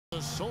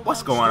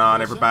What's going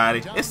on,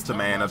 everybody? It's the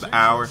man of the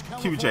hour,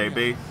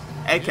 QJB,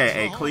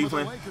 aka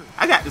Cleveland.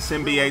 I got this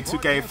NBA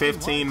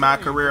 2k15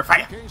 MyCAREER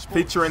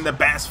featuring the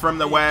best from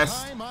the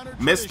West,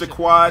 Mr.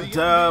 Quad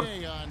Dub,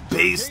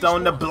 Beast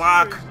on the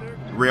block,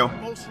 Real,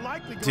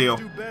 Deal,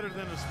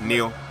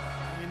 Neil,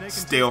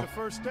 Still,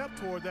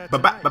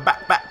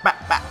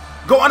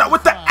 going up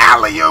with the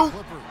alley-oop.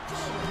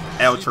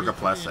 L trigger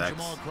plus X,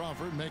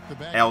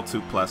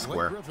 L2 plus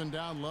square.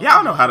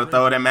 Y'all know how to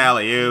throw them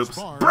alley-oops.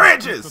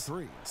 Bridges!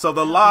 So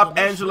the Los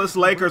Angeles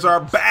Lakers are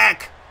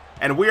back,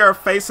 and we are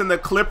facing the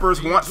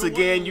Clippers once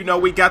again. You know,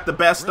 we got the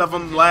best of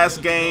them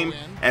last game,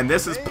 and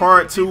this is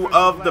part 2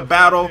 of the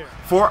battle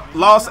for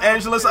Los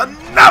Angeles.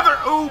 Another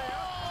oop!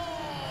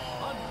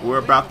 We're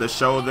about to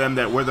show them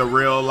that we're the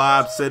real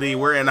Lob City.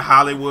 We're in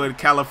Hollywood,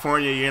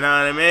 California, you know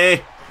what I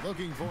mean?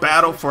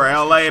 Battle for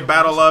LA,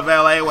 Battle of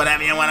LA,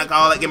 whatever you want to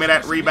call it. Give me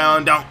that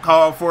rebound. Don't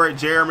call for it,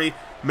 Jeremy.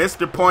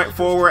 Mr. Point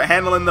Forward,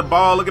 handling the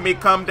ball. Look at me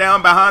come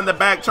down behind the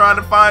back trying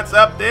to find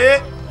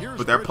something.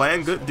 But they're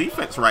playing good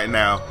defense right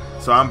now.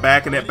 So I'm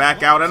backing it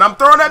back out, and I'm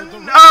throwing it.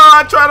 Oh,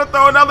 I try to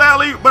throw another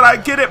alley, but I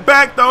get it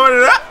back, throwing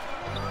it up.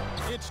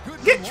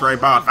 Get Trey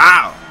Ball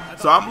foul.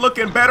 So I'm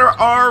looking better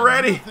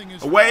already.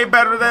 Way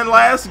better than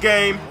last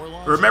game.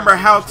 Remember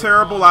how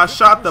terrible I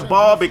shot the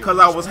ball because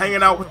I was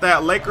hanging out with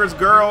that Lakers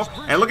girl?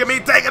 And look at me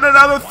taking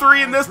another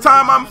 3, and this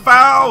time I'm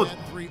fouled.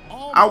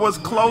 I was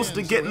close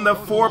to getting the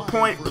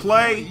 4-point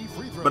play,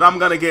 but I'm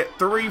going to get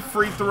 3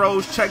 free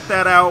throws. Check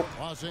that out.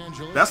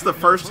 That's the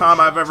first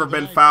time I've ever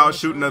been fouled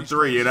shooting a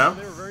 3, you know?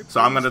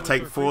 So I'm going to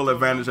take full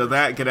advantage of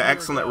that, get an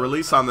excellent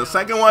release on the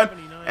second one,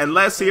 and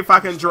let's see if I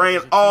can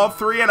drain all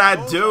 3, and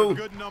I do.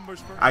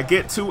 I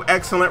get 2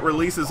 excellent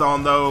releases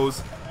on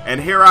those. And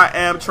here I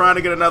am trying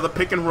to get another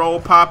pick and roll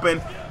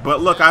popping.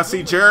 But look, I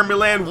see Jeremy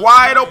Lin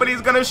wide open.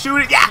 He's going to shoot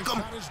it. Yak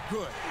him.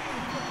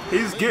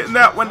 He's getting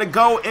that one to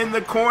go in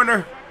the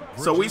corner.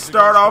 So we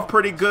start off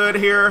pretty good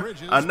here.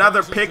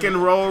 Another pick and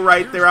roll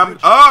right there.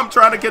 I'm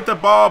trying to get the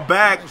ball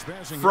back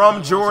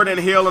from Jordan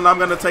Hill, and I'm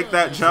going to take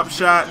that jump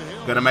shot.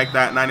 Going to make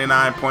that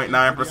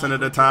 99.9%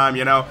 of the time,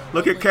 you know.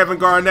 Look at Kevin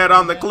Garnett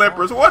on the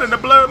Clippers. What in the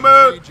blue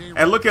moon?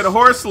 And look at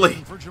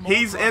Horsley.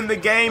 He's in the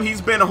game.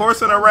 He's been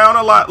horsing around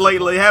a lot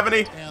lately, haven't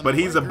he? But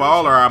he's a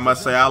baller, I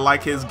must say. I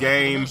like his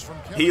game.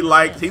 He's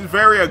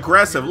very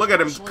aggressive. Look at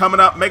him coming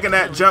up, making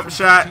that jump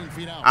shot.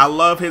 I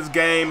love his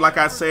game. Like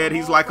I said,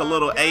 he's like a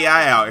little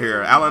AI out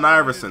here, Allen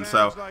Iverson.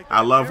 So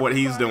I love what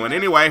he's doing.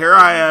 Anyway, here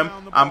I am.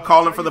 I'm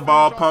calling for the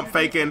ball, pump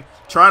faking,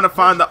 trying to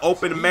find the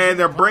open man.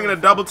 They're bringing a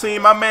double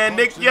team. My man,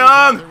 Nick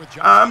Young.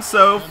 I'm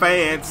so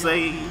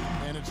fancy.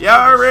 You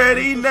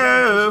already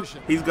know.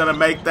 He's going to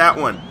make that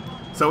one.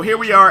 So here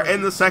we are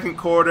in the second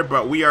quarter,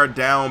 but we are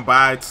down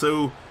by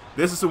 2.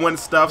 This is when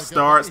stuff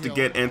starts to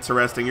get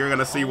interesting. You're going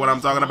to see what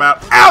I'm talking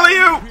about.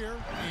 Alley-oop!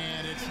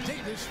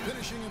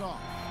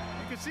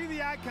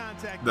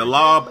 The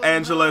Los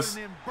Angeles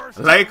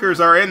Lakers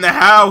are in the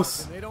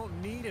house.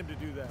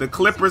 The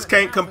Clippers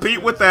can't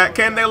compete with that,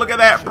 can they? Look at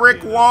that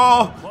brick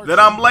wall that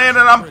I'm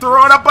landing. I'm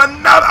throwing up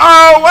another.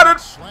 Oh, what a...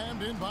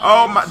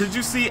 Oh, my. Did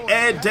you see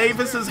Ed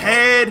Davis's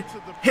head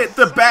hit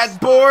the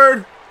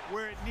backboard?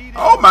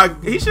 Oh, my.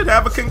 He should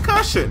have a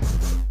concussion.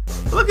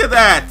 Look at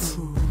that.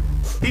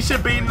 He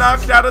should be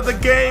knocked out of the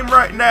game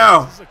right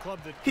now.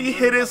 He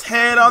hit his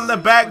head on the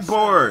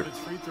backboard.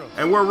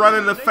 And we're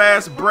running the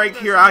fast break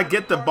here. I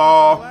get the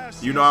ball.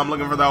 You know I'm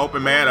looking for the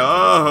open man.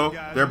 Oh,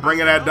 they're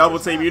bringing that double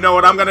team. You know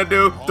what I'm going to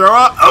do? Throw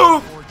up.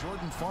 Oh!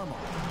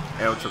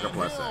 L trigger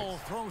plus X.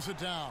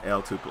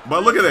 L2.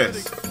 But look at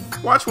this.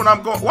 Watch when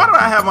I'm going. Why do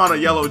I have on a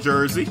yellow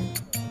jersey?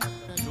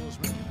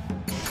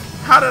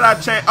 How did I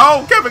change?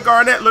 Oh, Kevin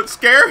Garnett looks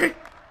scary.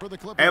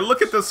 And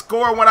look at the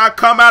score when I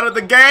come out of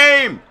the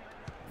game.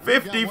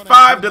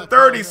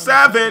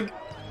 55-37.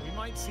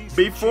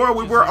 Before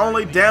we were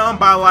only down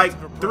by like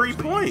 3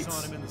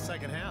 points.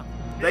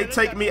 They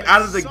take me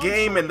out of the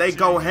game and they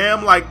go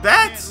ham like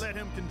that?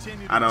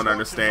 I don't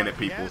understand it,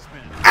 people.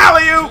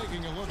 Alley-oop!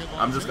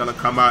 I'm just going to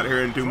come out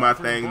here and do my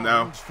thing,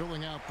 though.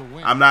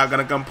 I'm not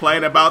going to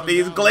complain about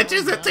these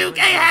glitches that 2K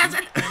has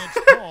it.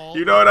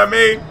 You know what I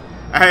mean?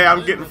 Hey,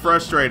 I'm getting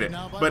frustrated.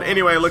 But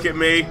anyway, look at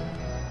me.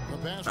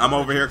 I'm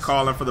over here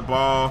calling for the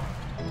ball.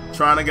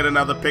 Trying to get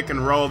another pick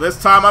and roll.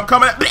 This time I'm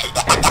coming. Bridges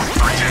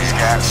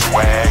got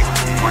swag.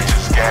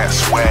 Bridges got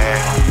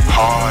swag.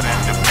 Hard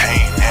in the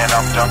paint. And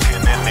I'm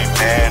dunking and they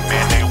mad.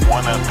 Man, they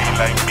wanna be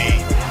like me.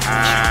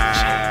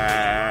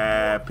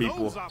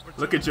 People.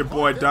 Look at your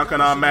boy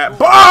dunking on Matt.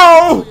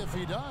 Boom!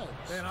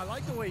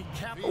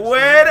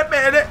 Wait a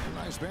minute.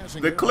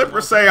 The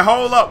Clippers say,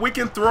 hold up, we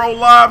can throw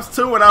lobs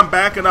too, and I'm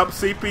backing up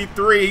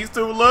CP3. He's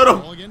too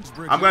little.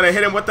 I'm going to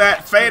hit him with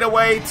that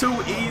fadeaway, too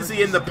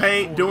easy in the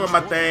paint, doing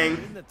my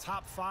thing.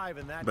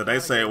 But they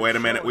say, wait a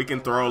minute, we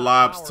can throw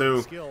lobs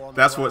too.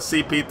 That's what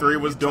CP3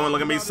 was doing.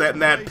 Look at me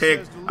setting that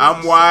pick.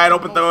 I'm wide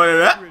open, throwing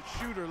it up.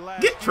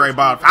 Get Trey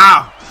Ball.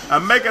 Ow!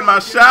 I'm making my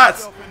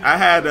shots. I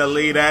had to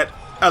leave that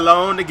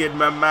alone to get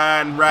my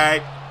mind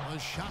right.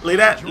 Leave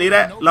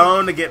that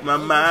alone to get my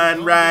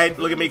mind right.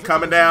 Look at me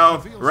coming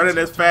down, running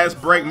this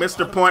fast break,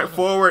 Mr. Point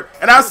Forward,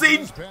 and I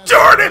see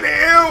Jordan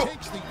Hill.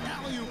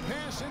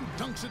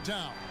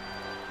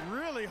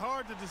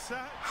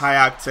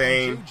 High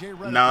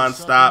octane,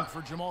 non-stop,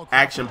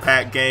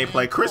 action-packed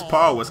gameplay. Chris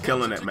Paul was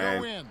killing it,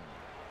 man.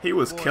 He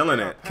was killing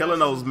it, killing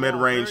those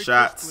mid-range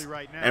shots.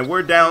 And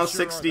we're down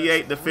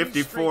 68 to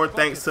 54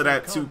 thanks to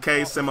that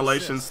 2K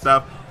simulation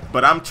stuff.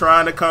 But I'm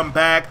trying to come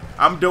back.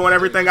 I'm doing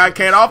everything I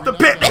can off the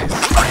pit.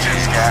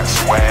 Bridges got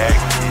swag,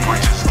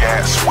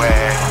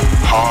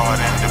 hard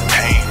in the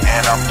paint,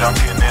 and I'm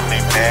dunking and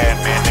they mad,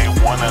 man, they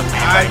wanna be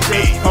I like just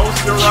me.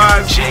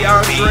 posterized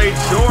DeAndre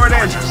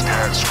Jordan.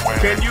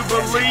 Can you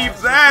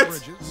believe that?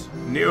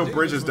 Neil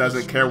Bridges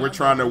doesn't care. We're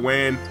trying to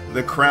win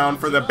the crown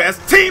for the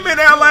best team in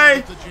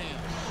LA.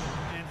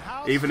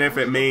 Even if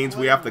it means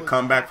we have to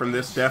come back from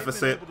this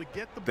deficit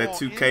that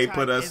 2K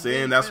put us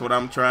in, that's what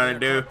I'm trying to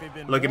do.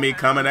 Look at me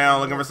coming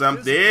down, looking for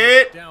something.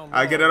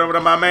 I get it over to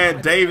my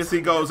man Davis.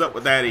 He goes up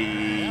with that easy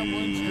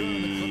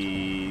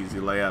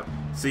layup.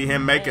 See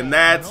him making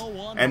that.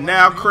 And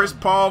now Chris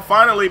Paul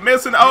finally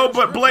missing. Oh,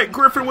 but Blake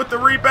Griffin with the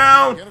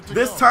rebound.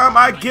 This time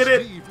I get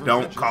it.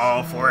 Don't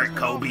call for it,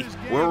 Kobe.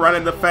 We're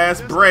running the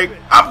fast break.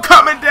 I'm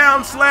coming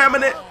down,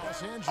 slamming it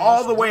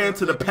all the way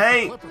into the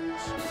paint.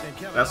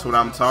 That's what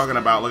I'm talking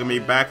about. Look at me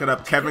backing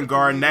up Kevin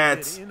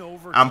Garnett.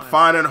 I'm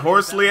finding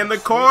Horsley in the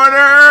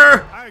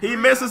corner. He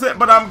misses it,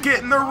 but I'm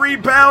getting the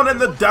rebound and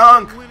the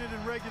dunk.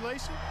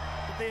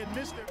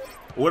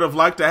 Would have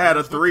liked to have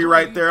a 3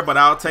 right there, but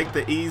I'll take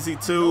the easy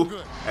 2.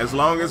 As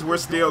long as we're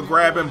still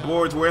grabbing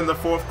boards, we're in the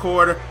 4th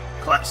quarter.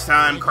 Clutch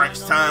time,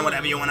 crunch time,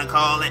 whatever you want to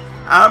call it.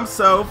 I'm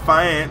so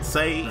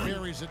fancy.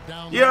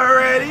 You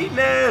already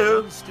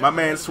know. My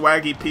man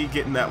Swaggy P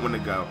getting that one to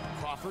go.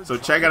 So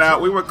check it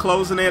out. We were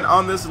closing in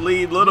on this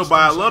lead little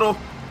by little,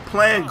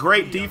 playing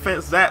great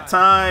defense that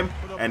time,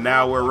 and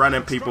now we're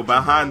running people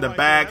behind the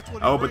back.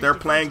 Oh, but they're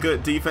playing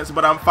good defense,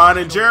 but I'm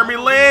finding Jeremy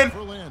Lin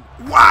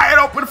wide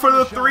open for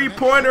the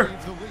 3-pointer.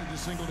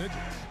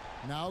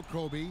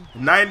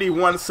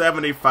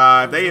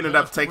 91-75. They ended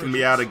up taking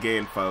me out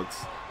again,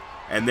 folks.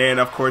 And then,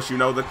 of course, you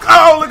know the...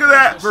 Oh, look at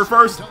that!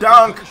 Reverse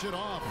dunk.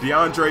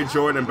 DeAndre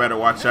Jordan better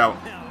watch out.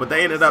 But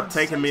they ended up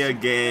taking me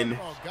again,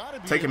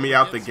 taking me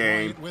out the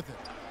game.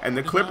 And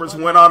the Clippers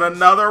went on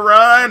another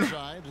run.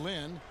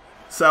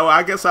 So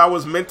I guess I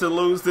was meant to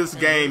lose this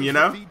game, you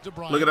know?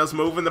 Look at us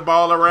moving the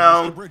ball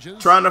around,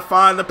 trying to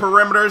find the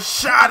perimeter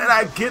shot, and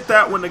I get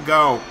that one to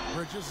go.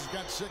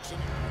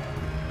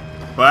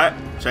 But,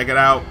 check it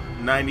out,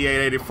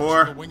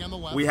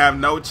 98-84. We have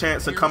no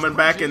chance of coming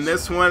back in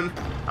this one.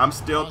 I'm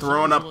still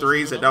throwing up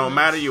threes. It don't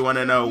matter. You want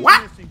to know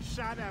what?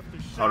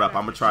 Hold up,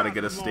 I'm going to try to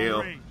get a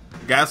steal.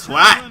 Guess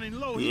what?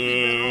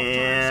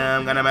 Yeah,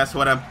 I'm going to mess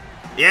with him.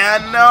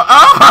 Yeah, no.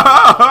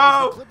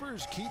 Oh!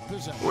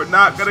 We're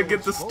not going to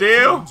get the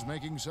steal.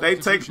 They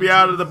take me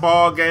out of the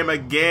ball game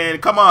again.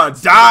 Come on,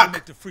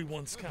 Doc.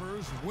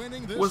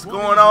 What's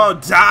going on,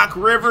 Doc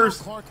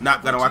Rivers?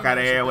 Not going to walk out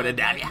of here with a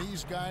W.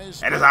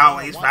 And as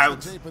always,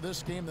 folks,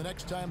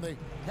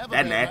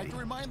 that nasty.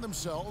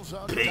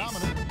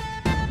 Peace.